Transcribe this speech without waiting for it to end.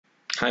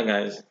Hi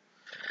guys,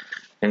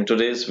 in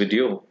today's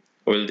video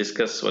we'll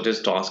discuss what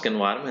is task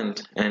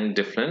environment and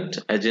different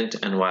agent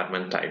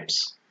environment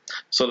types.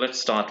 So let's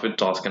start with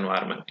task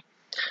environment.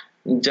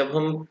 जब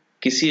हम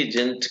किसी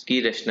agent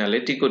की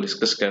rationality को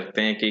discuss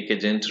करते हैं कि एक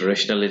एजेंट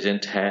रैशनल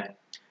एजेंट है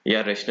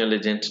या रैशनल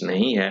एजेंट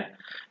नहीं है,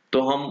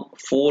 तो हम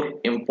 4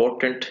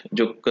 इम्पोर्टेंट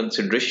जो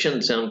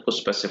कंसिडरेशंस हैं उनको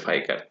स्पेसिफाई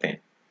करते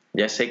हैं।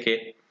 जैसे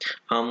कि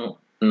हम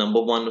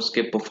नंबर 1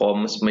 उसके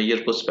परफॉर्मेंस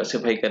मेजर को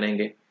स्पेसिफाई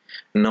करेंगे,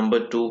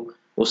 नंबर 2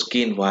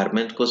 उसकी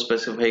इन्वायरमेंट को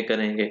स्पेसिफाई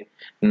करेंगे,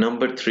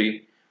 नंबर 3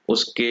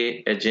 उसके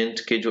एजेंट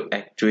के जो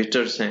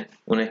एक्चुएटर्स हैं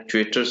उन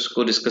एक्चुएटर्स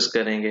को डिस्कस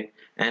करेंगे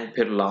एंड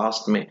फिर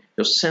लास्ट में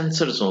जो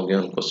सेंसर्स होंगे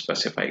उनको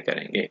स्पेसिफाई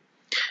करेंगे।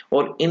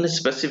 और इन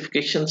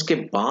स्पेसिफिकेशंस के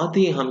बाद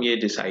ही हम ये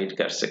डिसाइड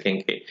कर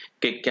सकेंगे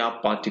कि क्या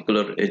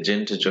पार्टिकुलर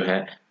एजेंट जो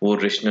है वो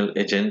रेशनल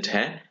एजेंट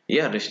है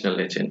या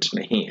रेशनल एजेंट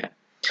नहीं है।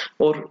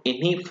 और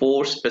इन्हीं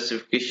 4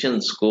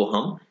 स्पेसिफिकेशंस को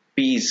हम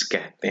पीस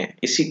कहते हैं,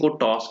 इसी को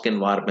टास्क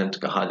एनवायरनमेंट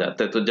कहा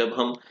जाता है। तो जब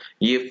हम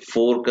ये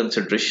 4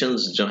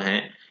 कंसिडरेशंस जो हैं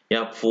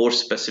या 4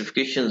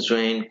 स्पेसिफिकेशंस जो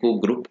हैं इनको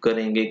ग्रुप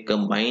करेंगे,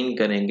 कंबाइन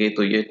करेंगे,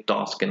 तो ये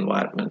टास्क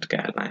एनवायरनमेंट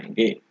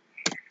कहलाएंगे।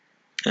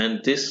 And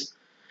this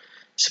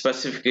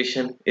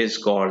specification is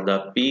called the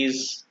P's.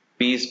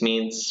 P's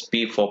means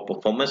P for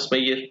performance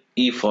measure,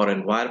 E for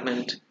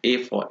environment, A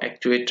for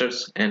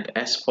actuators and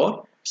S for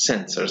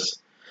sensors.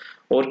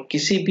 और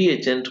किसी भी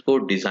एजेंट को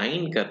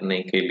डिजाइन करने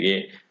के लिए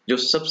जो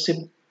सबसे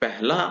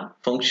पहला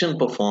फंक्शन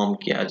परफॉर्म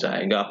किया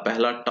जाएगा,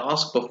 पहला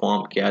टास्क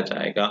परफॉर्म किया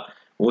जाएगा,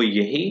 वो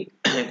यही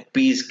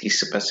P's की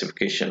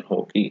स्पेसिफिकेशन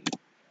होगी।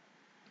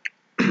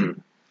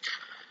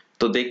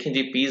 तो देखें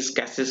जी पीस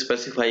कैसे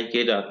स्पेसिफाई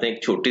किए जाते हैं।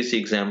 एक छोटी सी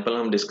एग्जांपल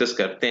हम डिस्कस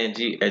करते हैं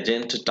जी।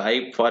 एजेंट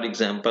टाइप, फॉर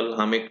एग्जांपल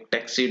हम एक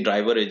टैक्सी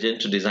ड्राइवर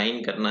एजेंट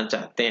डिजाइन करना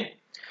चाहते हैं,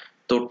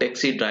 तो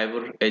टैक्सी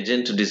ड्राइवर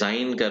एजेंट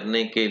डिजाइन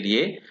करने के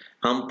लिए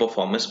हम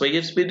परफॉर्मेंस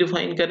मेजर्स भी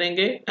डिफाइन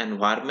करेंगे,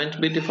 एनवायरनमेंट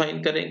भी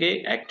डिफाइन करेंगे,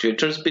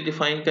 एक्चुएटर्स भी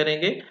डिफाइन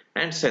करेंगे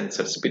एंड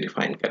सेंसर्स भी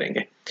डिफाइन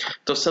करेंगे।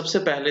 तो सबसे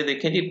पहले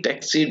देखें जी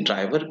टैक्सी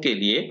ड्राइवर के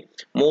लिए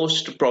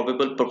मोस्ट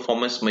प्रोबेबल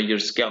परफॉर्मेंस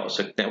मेजर्स क्या हो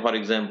सकते हैं। For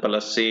example a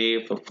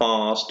safe,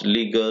 fast,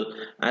 legal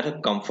and a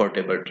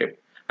comfortable trip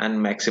and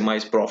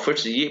maximise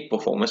profits, ये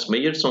परफॉर्मेंस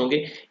मेजर्स होंगे।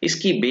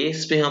 इसकी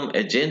बेस पे हम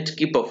एजेंट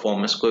की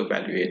परफॉर्मेंस को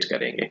इवैल्यूएट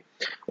करेंगे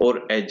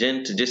और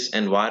एजेंट जिस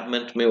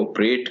एनवायरनमेंट में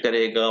ऑपरेट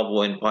करेगा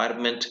वो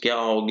एनवायरनमेंट क्या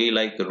होगी,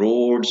 लाइक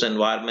रोड्स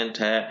एनवायरनमेंट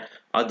है,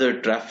 other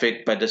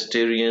traffic,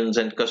 pedestrians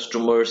and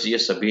customers, ये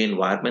सभी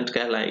एनवायरनमेंट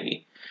कहलाएगी।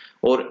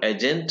 और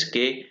एजेंट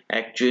के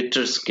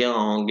एक्चुएटर्स क्या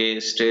होंगे,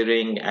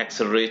 steering,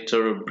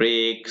 accelerator,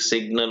 break,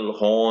 signal,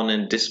 horn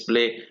and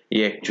display,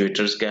 ये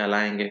एक्चुएटर्स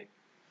कहलाएंगे।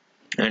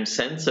 एंड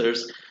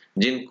सेंसर्स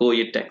जिनको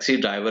ये टैक्सी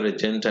ड्राइवर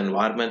एजेंट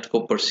एनवायरनमेंट को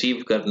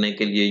परसीव करने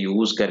के लिए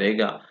यूज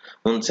करेगा,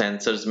 उन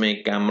सेंसर्स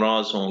में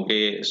कैमरास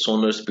होंगे,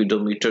 सोनर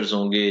स्पीडोमीटर्स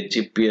होंगे,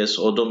 जीपीएस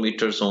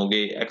ओडोमीटर्स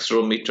होंगे,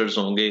 एक्सेलेरोमीटर्स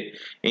होंगे,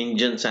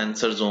 इंजन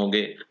सेंसर्स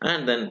होंगे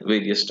and then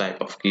various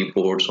type of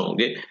keyboards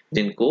होंगे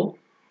जिनको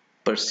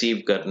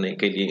परसीव करने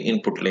के लिए,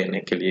 इनपुट लेने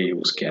के लिए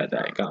यूज किया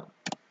जाएगा।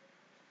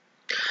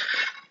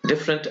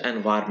 Different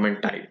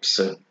environment types.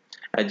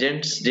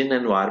 एजेंट्स जिन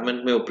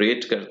एनवायरनमेंट में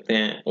ऑपरेट करते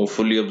हैं वो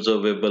फुली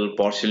ऑब्जर्वेबल,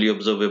 पार्शियली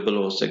ऑब्जर्वेबल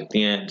हो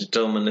सकती हैं,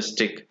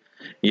 डिटर्मिनिस्टिक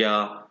या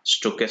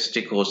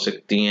स्टोकेस्टिक हो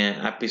सकती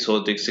हैं,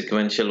 एपिसोडिक,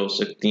 सीक्वेंशियल हो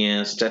सकती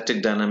हैं,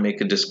 static,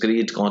 dynamic,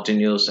 discrete,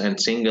 continuous and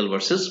single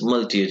versus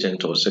multi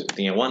agent हो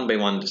सकती हैं। वन बाय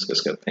वन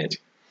डिस्कस करते हैं जी।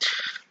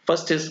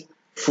 First is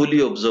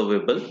fully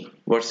observable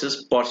versus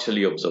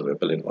partially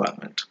observable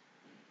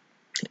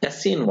environment.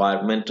 ऐसी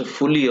एनवायरनमेंट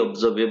फुली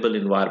ऑब्जर्वेबल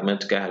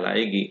एनवायरनमेंट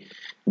कहलाएगी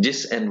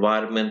जिस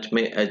एनवायरनमेंट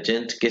में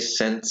एजेंट के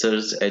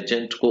सेंसर्स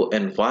एजेंट को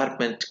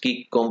एनवायरनमेंट की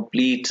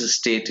कंप्लीट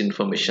स्टेट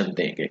इंफॉर्मेशन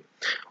देंगे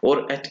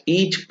और एट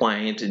ईच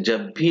पॉइंट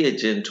जब भी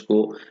एजेंट को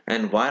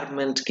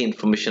एनवायरनमेंट की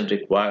इंफॉर्मेशन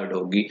रिक्वायर्ड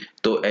होगी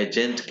तो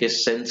एजेंट के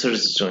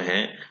सेंसर्स जो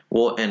हैं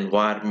वो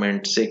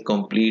एनवायरनमेंट से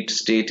कंप्लीट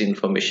स्टेट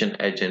इंफॉर्मेशन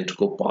एजेंट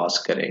को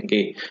पास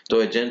करेंगे।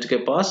 तो एजेंट के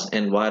पास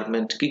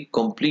एनवायरनमेंट की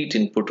कंप्लीट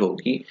इनपुट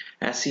होगी।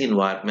 ऐसी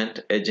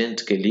एनवायरनमेंट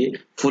एजेंट के लिए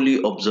फुली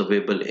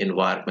ऑब्जर्वेबल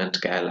एनवायरनमेंट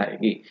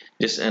कहलाएगी,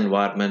 जिस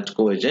एनवायरनमेंट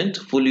को एजेंट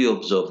फुली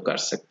ऑब्जर्व कर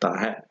सकता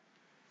है।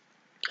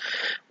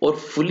 और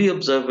फुली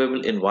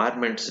ऑब्जर्वेबल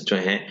एनवायरनमेंट्स जो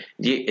हैं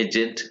ये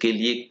एजेंट के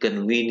लिए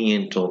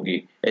कन्वीनियंट होगी,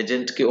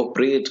 एजेंट के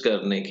ऑपरेट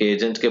करने के,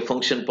 एजेंट के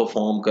फंक्शन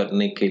परफॉर्म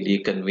करने के लिए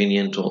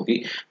कन्वीनियंट होगी,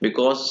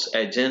 बिकॉज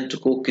एजेंट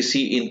को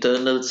किसी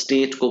इंटरनल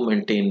स्टेट को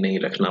मेंटेन नहीं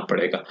रखना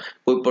पड़ेगा,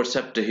 कोई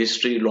परसेप्ट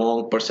हिस्ट्री,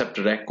 लॉन्ग परसेप्ट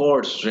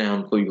रिकॉर्ड्स जो हैं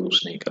उनको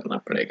यूज नहीं करना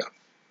पड़ेगा।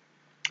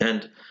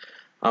 एंड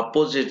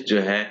अपोजिट जो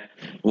है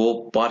वो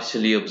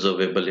पार्शियली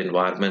ऑब्जर्वेबल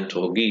एनवायरनमेंट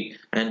होगी।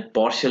 एंड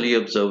पार्शियली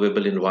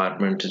ऑब्जर्वेबल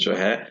एनवायरनमेंट जो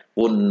है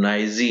वो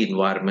नॉइजी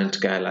एनवायरनमेंट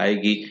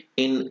कहलाएगी।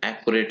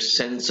 इनएक्यूरेट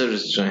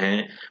सेंसर्स जो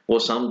हैं वो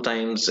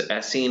समटाइम्स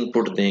ऐसी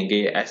इनपुट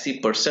देंगे, ऐसी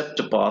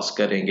परसेप्ट पास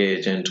करेंगे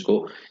एजेंट को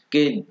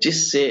कि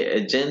जिससे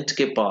एजेंट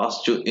के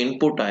पास जो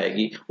इनपुट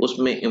आएगी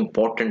उसमें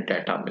इंपॉर्टेंट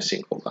डाटा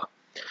मिसिंग होगा।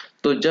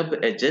 तो जब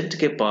एजेंट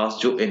के पास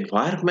जो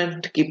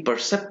एनवायरनमेंट की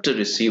परसेप्ट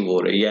रिसीव हो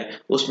रही है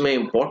उसमें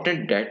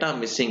इंपॉर्टेंट डाटा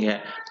मिसिंग है,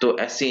 तो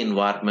ऐसी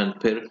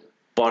एनवायरनमेंट फिर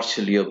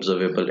पार्शियली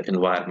ऑब्जर्वेबल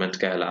एनवायरनमेंट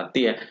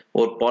कहलाती है,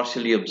 और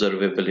पार्शियली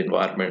ऑब्जर्वेबल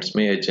एनवायरनमेंट्स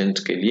में एजेंट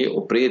के लिए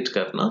ऑपरेट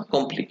करना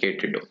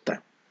कॉम्प्लिकेटेड होता है।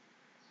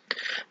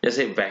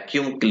 जैसे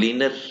वैक्यूम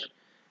क्लीनर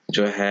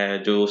जो है,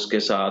 जो उसके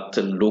साथ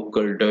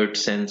लोकल डर्ट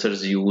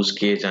सेंसर्स यूज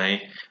किए जाएं,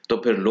 तो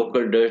फिर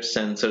लोकल डर्ट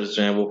सेंसर्स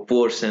जो हैं वो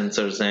पुअर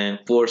सेंसर्स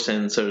हैं। पुअर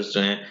सेंसर्स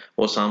जो हैं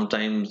वो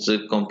समटाइम्स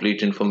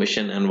कंप्लीट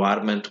इंफॉर्मेशन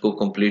एनवायरनमेंट को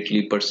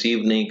कंप्लीटली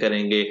परसीव नहीं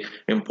करेंगे,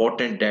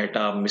 इंपॉर्टेंट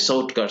डाटा मिस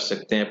आउट कर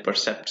सकते हैं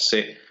परसेप्ट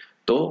से।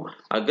 तो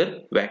अगर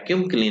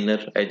वैक्यूम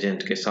क्लीनर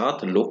एजेंट के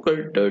साथ लोकल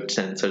डर्ट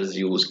सेंसर्स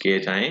यूज किए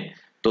जाएं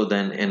तो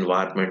देन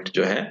एनवायरनमेंट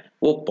जो है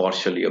वो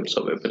पार्शियली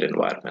ऑब्जर्वेबल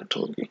एनवायरनमेंट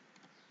होगी।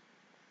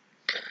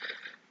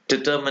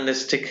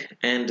 डिटर्मिनिस्टिक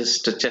एंड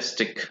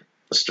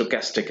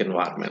स्टोकेस्टिक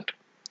एनवायरनमेंट,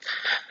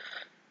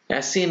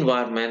 ऐसी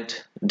एनवायरनमेंट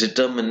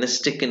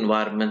डिटर्मिनिस्टिक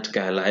एनवायरनमेंट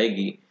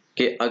कहलाएगी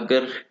कि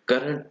अगर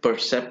करंट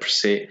परसेप्ट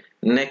से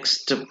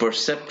नेक्स्ट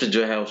परसेप्ट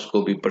जो है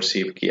उसको भी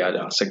परसीव किया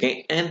जा सके,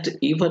 एंड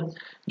इवन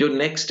जो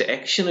नेक्स्ट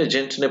एक्शन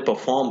एजेंट ने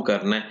परफॉर्म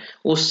करना है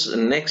उस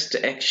नेक्स्ट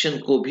एक्शन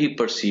को भी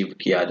परसीव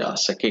किया जा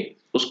सके,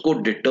 उसको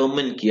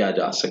डिटर्मिन किया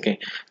जा सके,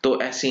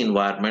 तो ऐसी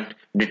एनवायरनमेंट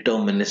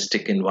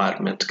डिटर्मिनिस्टिक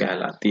एनवायरनमेंट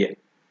कहलाती है।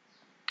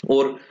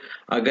 और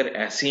अगर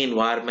ऐसी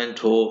एनवायरनमेंट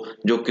हो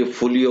जो कि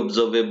फुली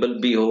ऑब्जर्वेबल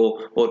भी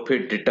हो और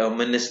फिर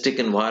डिटर्मिनिस्टिक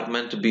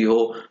एनवायरनमेंट भी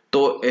हो,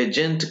 तो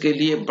एजेंट के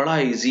लिए बड़ा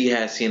इजी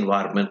है ऐसी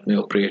एनवायरनमेंट में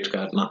ऑपरेट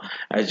करना।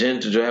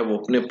 एजेंट जो है वो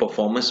अपने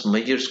परफॉर्मेंस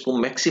मेजर्स को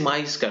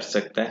मैक्सिमाइज कर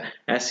सकता है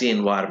ऐसी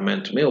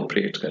एनवायरनमेंट में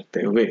ऑपरेट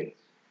करते हुए।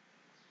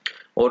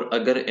 और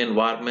अगर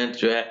एनवायरनमेंट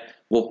जो है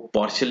वो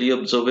पार्शियली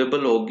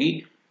ऑब्जर्वेबल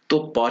होगी, तो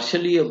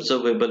पार्शियली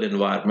ऑब्जर्वेबल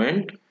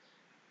एनवायरनमेंट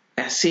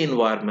ऐसी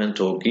एनवायरनमेंट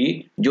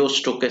होगी जो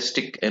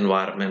स्टोकेस्टिक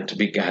एनवायरनमेंट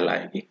भी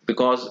कहलाएगी,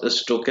 बिकॉज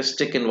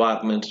स्टोकेस्टिक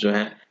एनवायरनमेंट जो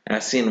है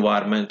ऐसी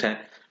एनवायरनमेंट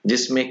है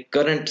जिसमें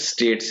करंट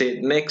स्टेट से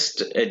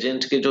नेक्स्ट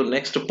एजेंट के जो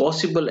नेक्स्ट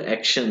पॉसिबल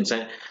एक्शंस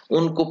हैं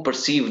उनको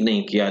परसीव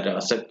नहीं किया जा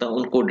सकता,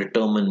 उनको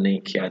डिटरमिन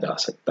नहीं किया जा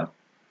सकता।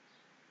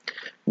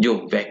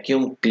 जो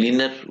वैक्यूम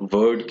क्लीनर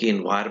वर्ड की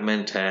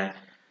एनवायरनमेंट है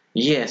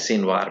ये ऐसी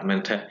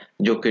एनवायरनमेंट है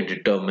जो कि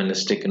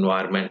डिटर्मिनिस्टिक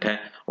एनवायरनमेंट है,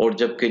 और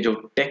जबकि जो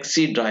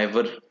टैक्सी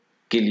ड्राइवर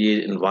के लिए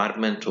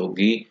एनवायरनमेंट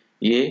होगी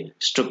ये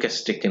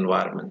स्टोकेस्टिक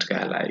एनवायरनमेंट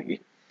कहलाएगी।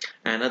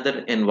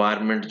 अनदर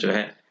एनवायरनमेंट जो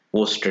है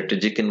वो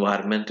स्ट्रेटेजिक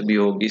एनवायरनमेंट भी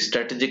होगी।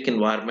 स्ट्रेटेजिक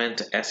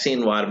एनवायरनमेंट ऐसी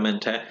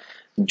एनवायरनमेंट है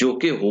जो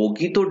कि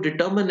होगी तो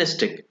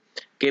डिटर्मिनिस्टिक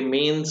के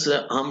मीन्स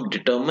हम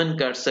डिटर्मिन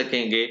कर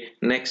सकेंगे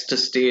नेक्स्ट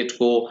स्टेट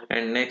को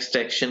एंड नेक्स्ट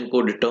एक्शन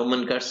को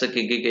डिटर्मिन कर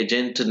सकेंगे कि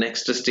एजेंट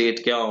नेक्स्ट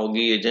स्टेट क्या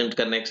होगी, एजेंट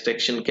का नेक्स्ट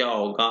एक्शन क्या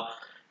होगा,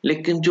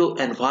 लेकिन जो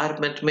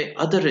एनवायरनमेंट में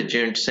अदर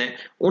एजेंट्स हैं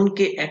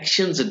उनके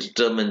एक्शंस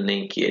डिटरमिन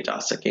नहीं किए जा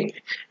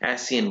सकेंगे।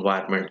 ऐसी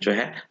एनवायरनमेंट जो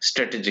है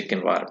स्ट्रेटेजिक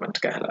एनवायरनमेंट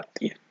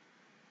कहलाती है।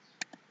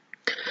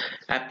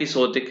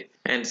 Episodic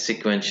and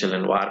sequential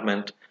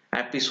environment,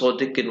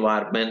 episodic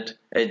environment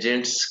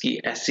agents की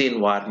ऐसी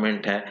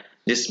एनवायरनमेंट है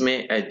जिसमें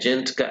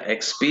एजेंट का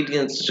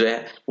एक्सपीरियंस जो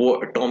है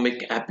वो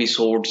एटॉमिक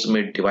एपिसोड्स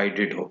में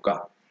डिवाइडेड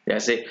होगा।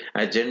 जैसे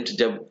एजेंट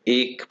जब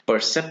एक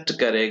परसेप्ट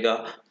करेगा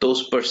तो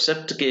उस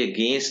परसेप्ट के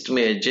अगेंस्ट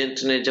में एजेंट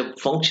ने जब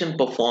फंक्शन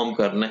परफॉर्म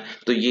करना है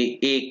तो ये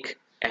एक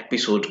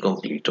एपिसोड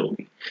कंप्लीट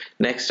होगी।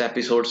 नेक्स्ट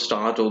एपिसोड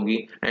स्टार्ट होगी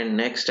एंड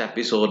नेक्स्ट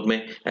एपिसोड में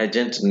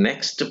एजेंट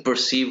नेक्स्ट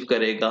परसीव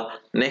करेगा,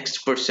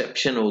 नेक्स्ट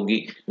परसेप्शन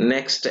होगी,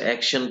 नेक्स्ट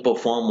एक्शन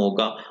परफॉर्म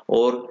होगा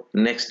और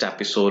नेक्स्ट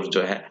एपिसोड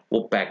जो है वो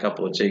पैकअप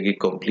हो जाएगी,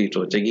 कंप्लीट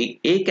हो जाएगी।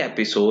 एक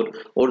एपिसोड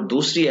और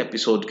दूसरी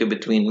एपिसोड के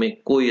बिटवीन में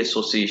कोई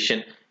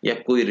एसोसिएशन या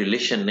कोई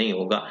रिलेशन नहीं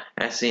होगा।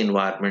 ऐसे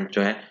एनवायरनमेंट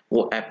जो है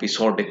वो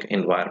एपिसोडिक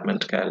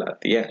एनवायरनमेंट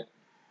कहलाती है।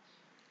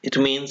 इट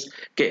मीन्स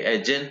कि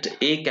एजेंट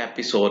एक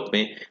एपिसोड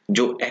में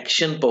जो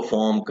एक्शन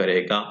परफॉर्म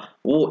करेगा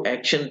वो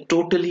एक्शन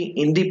टोटली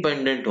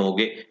इंडिपेंडेंट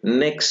होंगे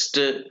नेक्स्ट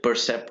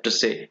परसेप्ट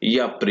से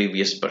या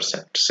प्रीवियस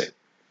परसेप्ट से।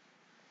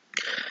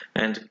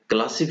 एंड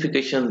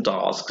क्लासिफिकेशन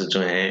टास्क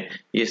जो हैं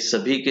ये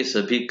सभी के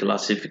सभी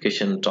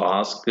क्लासिफिकेशन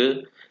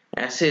टास्क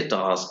ऐसे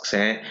टास्क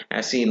हैं,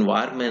 ऐसी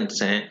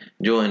इन्वायरमेंट्स हैं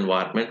जो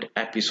इन्वायरमेंट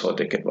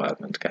एपिसोडिक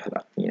इन्वायरमेंट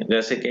कहलाती हैं।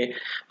 जैसे कि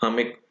हम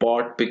एक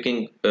पार्ट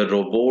पिकिंग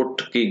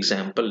रोबोट की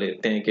एग्जांपल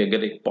लेते हैं कि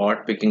अगर एक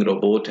पार्ट पिकिंग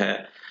रोबोट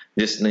है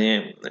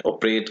जिसने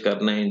ऑपरेट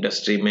करना है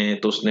इंडस्ट्री में,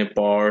 तो उसने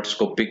पार्ट्स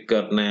को पिक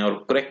करना है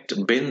और करेक्ट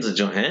बिन्स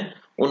जो हैं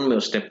उनमें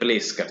उसने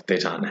प्लेस करते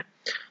जाना है।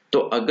 तो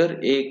अगर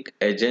एक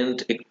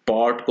एजेंट एक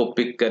पार्ट को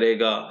पिक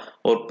करेगा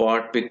और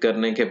पार्ट पिक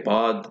करने के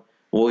बाद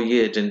वो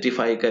ये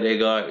आइडेंटिफाई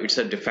करेगा इट्स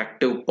अ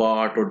डिफेक्टिव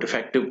पार्ट, और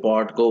डिफेक्टिव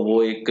पार्ट को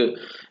वो एक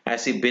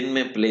ऐसी बिन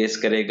में प्लेस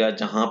करेगा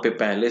जहां पे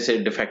पहले से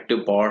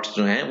डिफेक्टिव पार्ट्स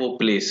जो हैं वो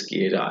प्लेस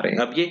किए जा रहे हैं।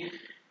 अब ये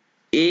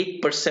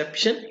एक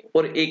परसेप्शन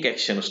और एक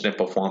एक्शन उसने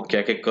परफॉर्म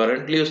किया कि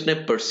करंटली उसने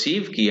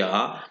परसीव किया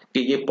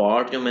कि ये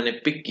पार्ट जो मैंने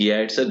पिक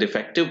किया इट्स अ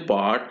डिफेक्टिव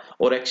पार्ट,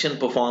 और एक्शन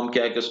परफॉर्म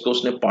किया कि उसको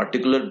उसने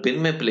पार्टिकुलर बिन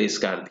में प्लेस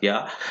कर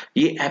दिया।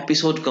 ये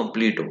एपिसोड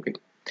कंप्लीट हो गई।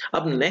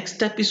 अब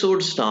नेक्स्ट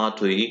एपिसोड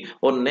स्टार्ट हुई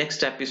और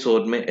नेक्स्ट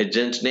एपिसोड में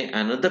एजेंट ने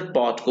अनदर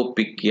पार्ट को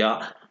पिक किया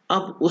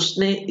अब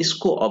उसने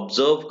इसको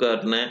ऑब्जर्व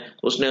करना है,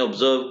 उसने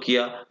ऑब्जर्व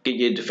किया कि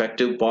ये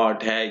डिफेक्टिव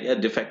पार्ट है या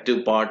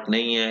डिफेक्टिव पार्ट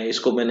नहीं है,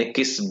 इसको मैंने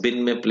किस बिन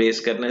में प्लेस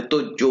करना है।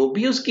 तो जो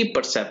भी उसकी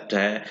परसेप्ट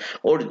है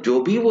और जो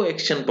भी वो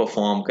एक्शन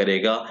परफॉर्म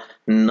करेगा,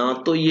 ना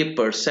तो ये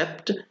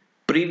परसेप्ट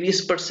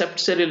प्रीवियस परसेप्ट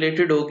से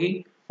रिलेटेड होगी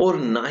और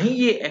ना ही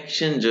ये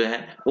एक्शन जो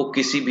है वो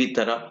किसी भी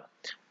तरह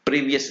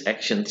प्रीवियस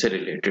एक्शन से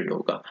रिलेटेड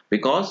होगा,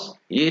 बिकॉज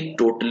ये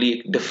टोटली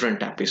एक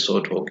डिफरेंट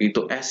एपिसोड होगी।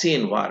 तो ऐसी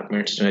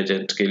एनवायरनमेंट्स जो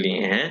एजेंट के लिए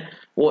हैं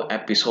वो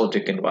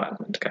एपिसोडिक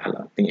एनवायरनमेंट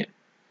कहलाती हैं।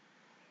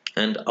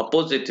 And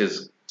opposite is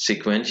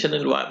sequential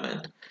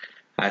environment,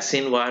 ऐसी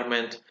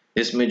एनवायरनमेंट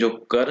जिसमें जो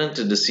करंट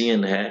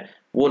डिसीजन है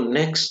वो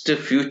नेक्स्ट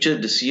फ्यूचर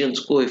डिसीजंस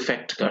को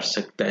इफेक्ट कर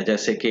सकता है।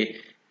 जैसे कि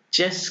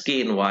चेस की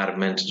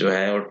एनवायरनमेंट जो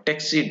है और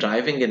टैक्सी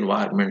ड्राइविंग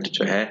एनवायरनमेंट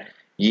जो है,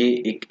 ये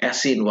एक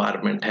ऐसी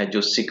एनवायरनमेंट है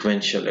जो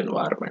सीक्वेंशियल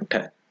एनवायरनमेंट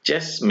है।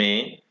 चेस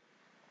में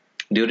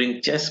ड्यूरिंग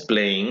चेस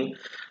प्लेइंग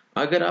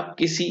अगर आप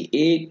किसी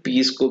एक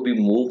पीस को भी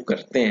मूव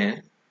करते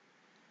हैं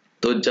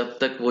तो जब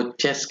तक वो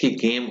चेस की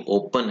गेम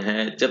ओपन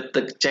है, जब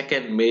तक चेक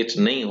एंड मेट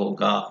नहीं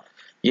होगा,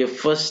 ये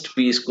फर्स्ट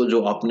पीस को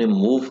जो आपने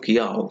मूव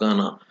किया होगा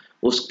ना,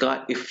 उसका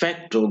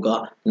इफेक्ट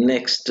होगा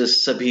नेक्स्ट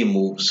सभी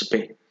मूव्स पे,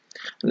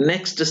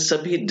 नेक्स्ट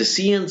सभी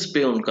डिसीजंस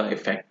पे उनका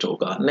इफेक्ट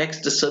होगा,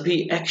 नेक्स्ट सभी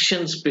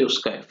एक्शंस पे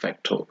उसका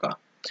इफेक्ट होगा।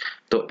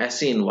 तो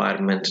ऐसी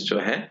एनवायरनमेंट जो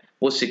है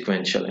वो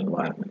सीक्वेंशियल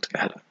एनवायरनमेंट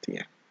कहलाती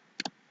है।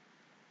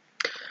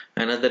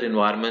 Another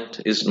environment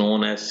is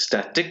known as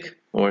static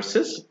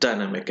versus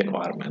dynamic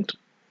environment.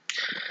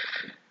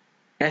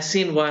 ऐसी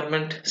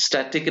एनवायरनमेंट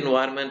स्टैटिक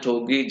एनवायरनमेंट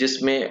होगी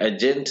जिसमें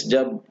एजेंट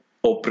जब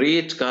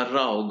ऑपरेट कर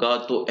रहा होगा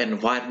तो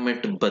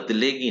एनवायरनमेंट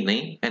बदलेगी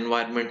नहीं,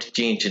 एनवायरनमेंट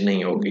चेंज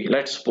नहीं होगी।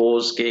 लेट्स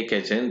सपोज कि एक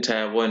एजेंट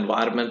है, वो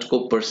एनवायरनमेंट को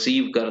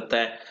परसीव करता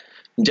है।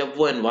 जब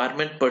वो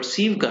एनवायरनमेंट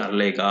परसीव कर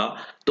लेगा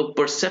तो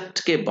परसेप्ट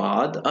के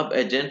बाद अब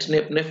एजेंट ने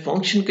अपने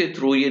फंक्शन के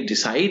थ्रू ये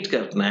डिसाइड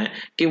करना है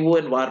कि वो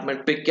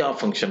एनवायरनमेंट पे क्या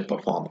फंक्शन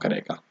परफॉर्म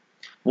करेगा,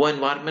 वो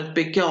एनवायरनमेंट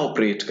पे क्या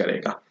ऑपरेट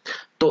करेगा।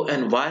 तो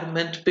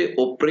एनवायरनमेंट पे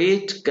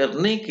ऑपरेट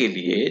करने के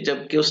लिए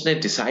जबकि उसने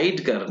डिसाइड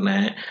करना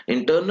है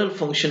इंटरनल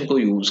फंक्शन को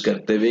यूज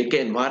करते हुए कि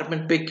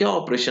एनवायरनमेंट पे क्या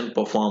ऑपरेशन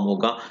परफॉर्म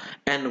होगा,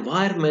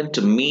 एनवायरनमेंट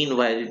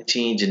मीनवाइल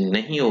चेंज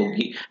नहीं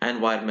होगी,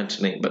 एनवायरनमेंट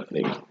नहीं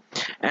बदलेगी।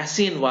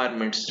 ऐसी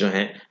एनवायरनमेंट्स जो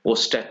हैं वो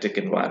स्टैटिक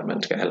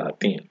एनवायरनमेंट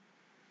कहलाती हैं।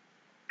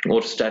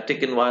 और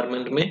स्टैटिक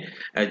एनवायरनमेंट में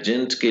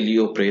एजेंट के लिए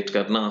ऑपरेट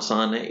करना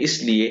आसान है,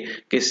 इसलिए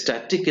कि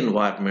स्टैटिक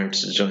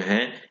एनवायरनमेंट्स जो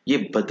हैं ये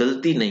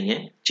बदलती नहीं है,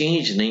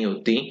 चेंज नहीं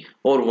होती।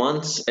 और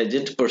वंस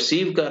एजेंट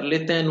परसीव कर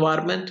लेते हैं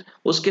एनवायरनमेंट,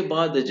 उसके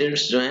बाद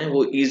एजेंट्स जो हैं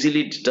वो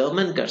इजीली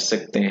डिटरमिन कर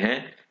सकते हैं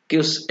कि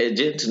उस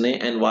एजेंट ने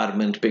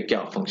एनवायरनमेंट पे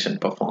क्या फंक्शन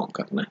परफॉर्म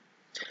करना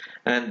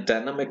है। एंड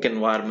डायनामिक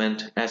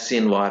एनवायरनमेंट ऐसी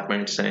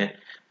एनवायरनमेंट्स हैं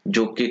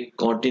जो कि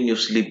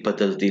कॉन्टिन्यूसली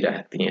बदलती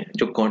रहती हैं,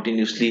 जो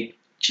कॉन्टिन्यूसली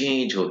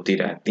चेंज होती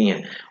रहती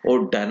हैं।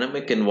 और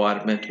डायनामिक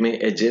एनवायरनमेंट में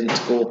एजेंट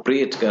को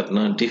ऑपरेट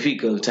करना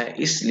डिफिकल्ट है,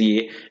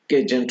 इसलिए कि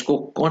एजेंट को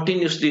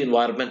कॉन्टिन्यूसली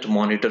एनवायरनमेंट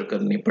मॉनिटर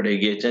करनी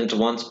पड़ेगी। एजेंट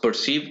वंस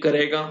परसीव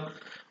करेगा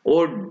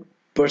और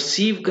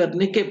परसीव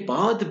करने के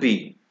बाद भी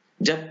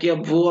जबकि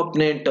अब वो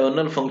अपने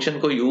इंटरनल फंक्शन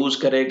को यूज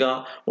करेगा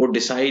और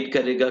डिसाइड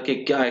करेगा कि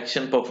क्या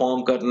एक्शन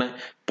परफॉर्म करना है,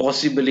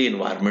 पॉसिबली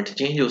एनवायरनमेंट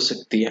चेंज हो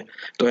सकती है।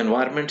 तो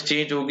एनवायरनमेंट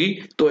चेंज होगी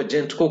तो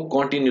एजेंट को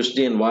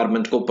कॉन्टिन्यूसली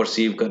एनवायरनमेंट को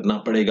परसीव करना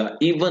पड़ेगा,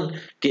 इवन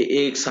कि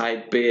एक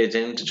साइड पे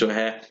एजेंट जो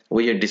है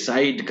वो ये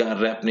डिसाइड कर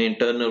रहा है अपने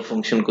इंटरनल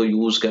फंक्शन को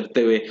यूज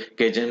करते हुए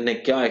कि एजेंट ने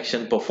क्या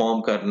एक्शन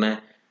परफॉर्म करना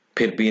है,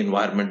 फिर भी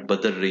एनवायरनमेंट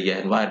बदल रही है,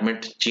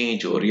 एनवायरनमेंट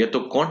चेंज हो रही है। तो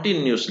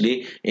कॉन्टिन्यूसली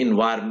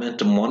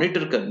एनवायरनमेंट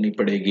मॉनिटर करनी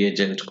पड़ेगी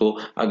एजेंट को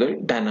अगर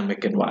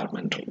डायनामिक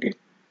एनवायरनमेंट होगी।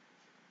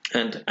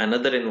 And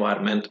another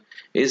environment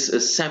is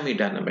semi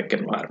dynamic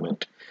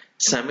environment.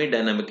 Semi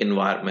dynamic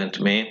environment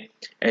में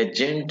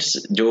एजेंट्स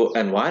जो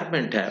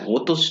एनवायरनमेंट है वो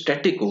तो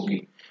स्टैटिक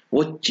होगी,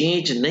 वो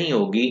चेंज नहीं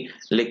होगी,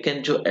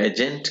 लेकिन जो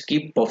एजेंट की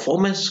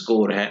परफॉर्मेंस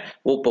स्कोर है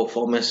वो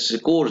परफॉर्मेंस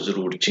स्कोर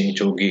जरूर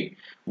चेंज होगी,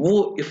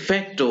 वो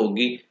इफेक्ट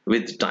होगी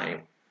विद टाइम।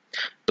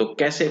 तो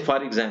कैसे,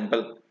 फॉर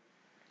एग्जांपल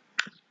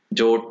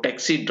जो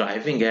टैक्सी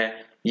ड्राइविंग है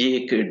ये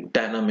एक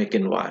डायनामिक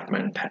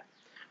एनवायरनमेंट है,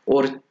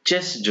 और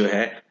चेस जो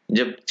है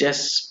जब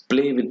चेस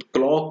प्ले विद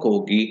क्लॉक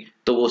होगी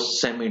तो वो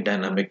सेमी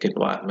डायनामिक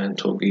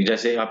एनवायरनमेंट होगी।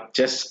 जैसे आप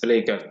चेस प्ले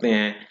करते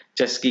हैं,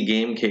 चेस की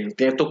गेम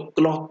खेलते हैं तो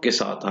क्लॉक के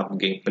साथ आप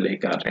गेम प्ले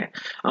कर रहे हैं।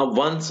 अब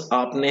वंस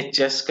आपने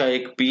चेस का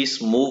एक पीस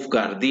मूव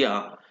कर दिया,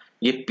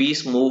 ये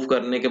पीस मूव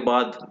करने के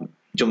बाद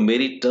जो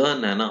मेरी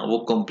टर्न है ना वो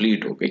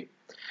कंप्लीट हो गई।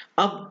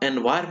 अब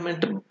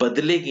एनवायरनमेंट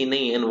बदलेगी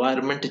नहीं,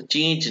 एनवायरनमेंट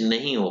चेंज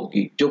नहीं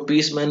होगी, जो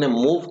पीस मैंने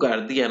मूव कर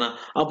दिया ना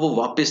अब वो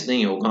वापस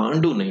नहीं होगा,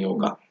 अंडू नहीं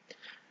होगा,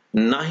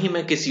 ना ही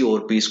मैं किसी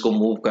और पीस को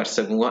मूव कर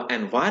सकूंगा।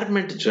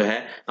 एनवायरनमेंट जो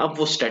है अब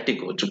वो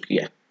स्टैटिक हो चुकी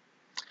है।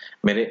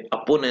 मेरे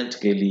अपोनेंट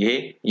के लिए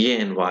ये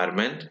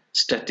एनवायरनमेंट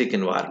स्टैटिक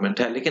एनवायरनमेंट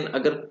है, लेकिन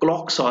अगर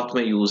क्लॉक साथ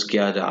में यूज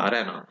किया जा रहा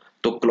है ना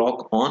तो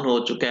क्लॉक ऑन हो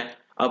चुका है।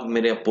 अब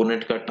मेरे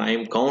अपोनेंट का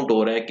टाइम काउंट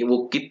हो रहा है कि वो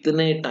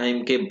कितने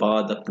टाइम के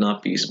बाद अपना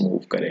पीस मूव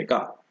करेगा।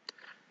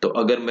 तो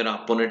अगर मेरा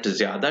अपोनेंट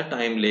ज्यादा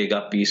टाइम लेगा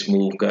पीस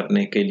मूव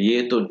करने के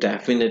लिए तो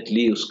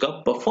डेफिनेटली उसका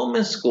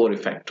परफॉर्मेंस स्कोर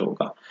इफेक्ट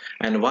होगा।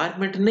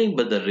 एनवायरनमेंट नहीं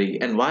बदल रही,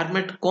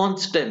 एनवायरनमेंट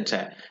कांस्टेंट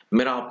है।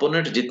 मेरा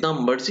अपोनेंट जितना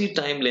मर्जी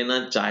टाइम लेना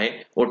चाहे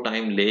वो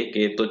टाइम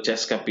लेके तो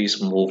चेस का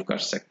पीस मूव कर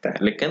सकता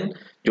है, लेकिन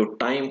जो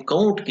टाइम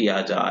काउंट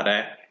किया जा रहा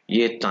है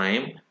ये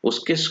टाइम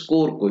उसके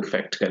स्कोर को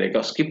इफेक्ट करेगा,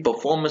 उसकी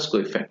परफॉर्मेंस को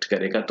इफेक्ट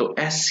करेगा। तो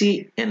ऐसी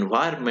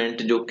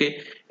एनवायरनमेंट जो कि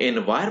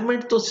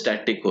एनवायरनमेंट तो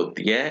स्टैटिक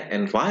होती है,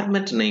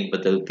 एनवायरनमेंट नहीं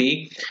बदलती,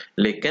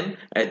 लेकिन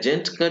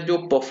एजेंट का जो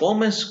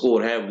परफॉर्मेंस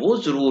स्कोर है वो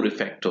जरूर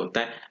इफेक्ट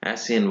होता है,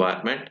 ऐसी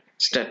environment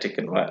static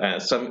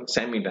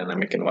semi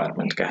dynamic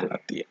environment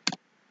कहलाती है।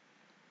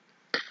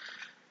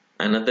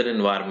 Another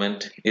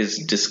environment is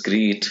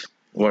discrete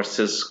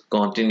versus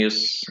continuous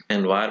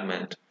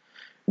environment.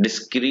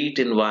 Discrete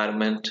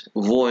environment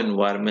वो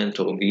एनवायरनमेंट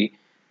होगी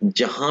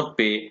जहां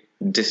पे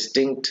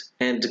distinct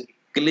and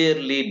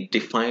clearly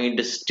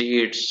defined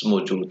states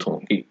मौजूद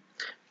होंगी,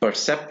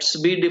 परसेप्ट्स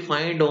भी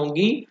डिफाइंड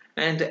होंगी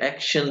एंड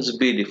एक्शंस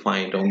भी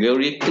डिफाइंड होंगे,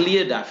 और ये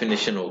क्लियर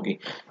डेफिनेशन होगी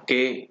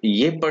कि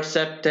ये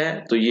परसेप्ट है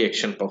तो ये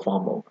एक्शन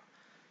परफॉर्म होगा,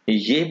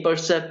 ये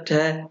परसेप्ट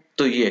है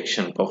तो ये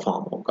एक्शन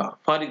परफॉर्म होगा।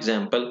 For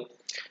example,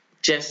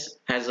 chess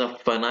has a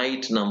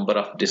finite number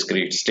of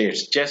discrete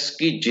states. Chess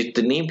की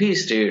जितनी भी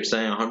स्टेट्स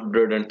हैं,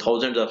 hundred and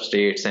thousand of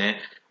states हैं,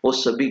 वो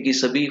सभी की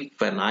सभी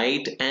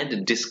फाइनाइट एंड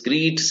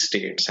डिस्क्रीट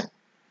स्टेट्स हैं।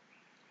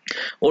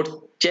 और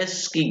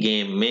चेस की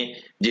गेम में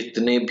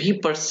जितने भी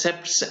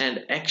परसेप्ट्स एंड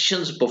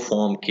एक्शंस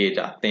परफॉर्म किए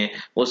जाते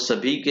हैं वो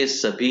सभी के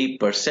सभी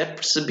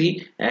परसेप्ट्स भी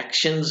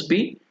एक्शंस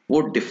भी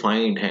वो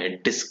डिफाइंड हैं,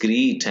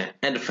 डिस्क्रीट हैं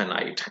एंड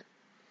फाइनाइट हैं।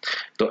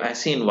 तो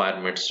ऐसी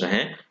इन्वायरमेंट्स जो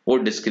हैं वो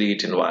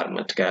डिस्क्रीट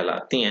इन्वायरमेंट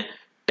कहलाती हैं।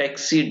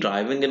 Taxi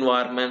driving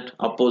environment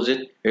opposite,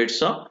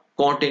 it's a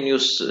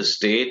continuous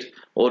state,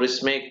 और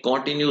इसमें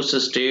कॉन्टिन्यूस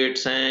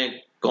स्टेट्स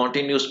हैं,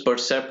 कॉन्टिन्यूस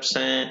परसेप्ट्स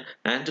हैं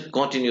एंड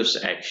कॉन्टिन्यूस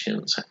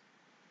एक्शंस हैं।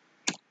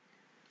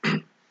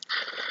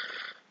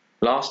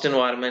 Last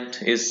environment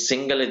is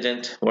single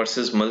agent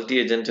versus multi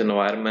agent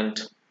environment.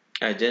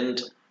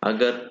 Agent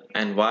अगर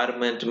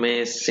एनवायरनमेंट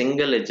में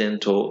सिंगल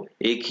एजेंट हो,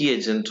 एक ही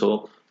एजेंट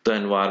हो, तो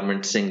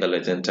एनवायरनमेंट सिंगल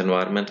एजेंट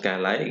एनवायरनमेंट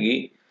कहलाएगी।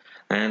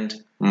 एंड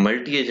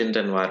मल्टी एजेंट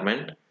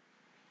एनवायरनमेंट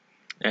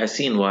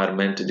ऐसी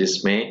एनवायरनमेंट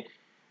जिसमें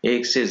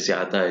एक से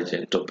ज्यादा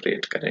एजेंट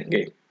ऑपरेट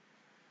करेंगे।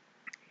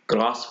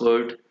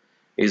 Crossword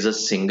is a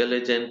single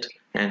agent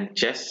and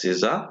chess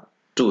is a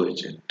to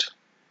agent.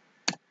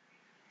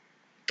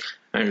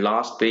 And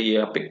last पे ये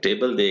आप एक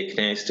टेबल देख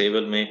रहे हैं, इस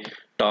टेबल में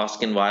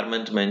टास्क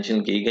एनवायरनमेंट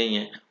मेंशन की गई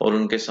हैं और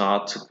उनके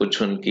साथ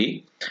कुछ उनकी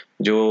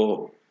जो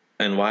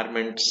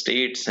एनवायरनमेंट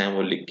स्टेट्स हैं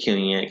वो लिखी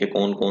हुई हैं कि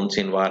कौन कौन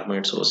सी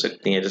एनवायरनमेंट्स हो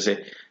सकती हैं। जैसे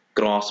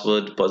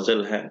क्रॉसवर्ड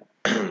पजल है,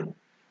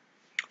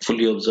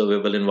 फुली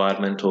ऑब्जर्वेबल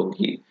एनवायरनमेंट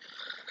होगी,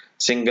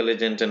 सिंगल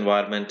एजेंट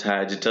एनवायरनमेंट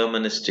है,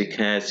 डिटर्मिनिस्टिक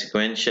है,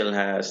 सिक्वेंशियल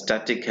है,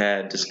 स्टैटिक है,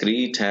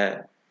 डिस्क्रीट है।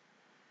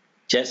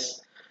 Chess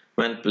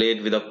when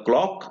played with a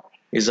clock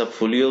is a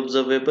fully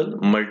observable,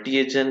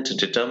 multi-agent,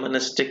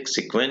 deterministic,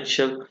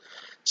 sequential,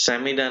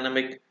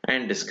 semi-dynamic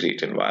and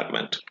discrete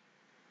environment.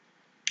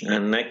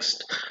 And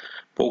next,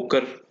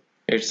 poker,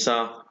 it's a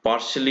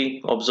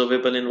partially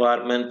observable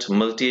environment,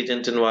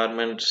 multi-agent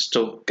environment,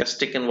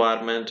 stochastic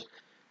environment,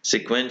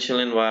 sequential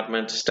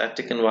environment,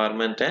 static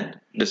environment and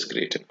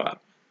discrete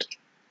environment.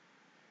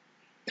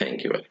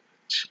 Thank you very much.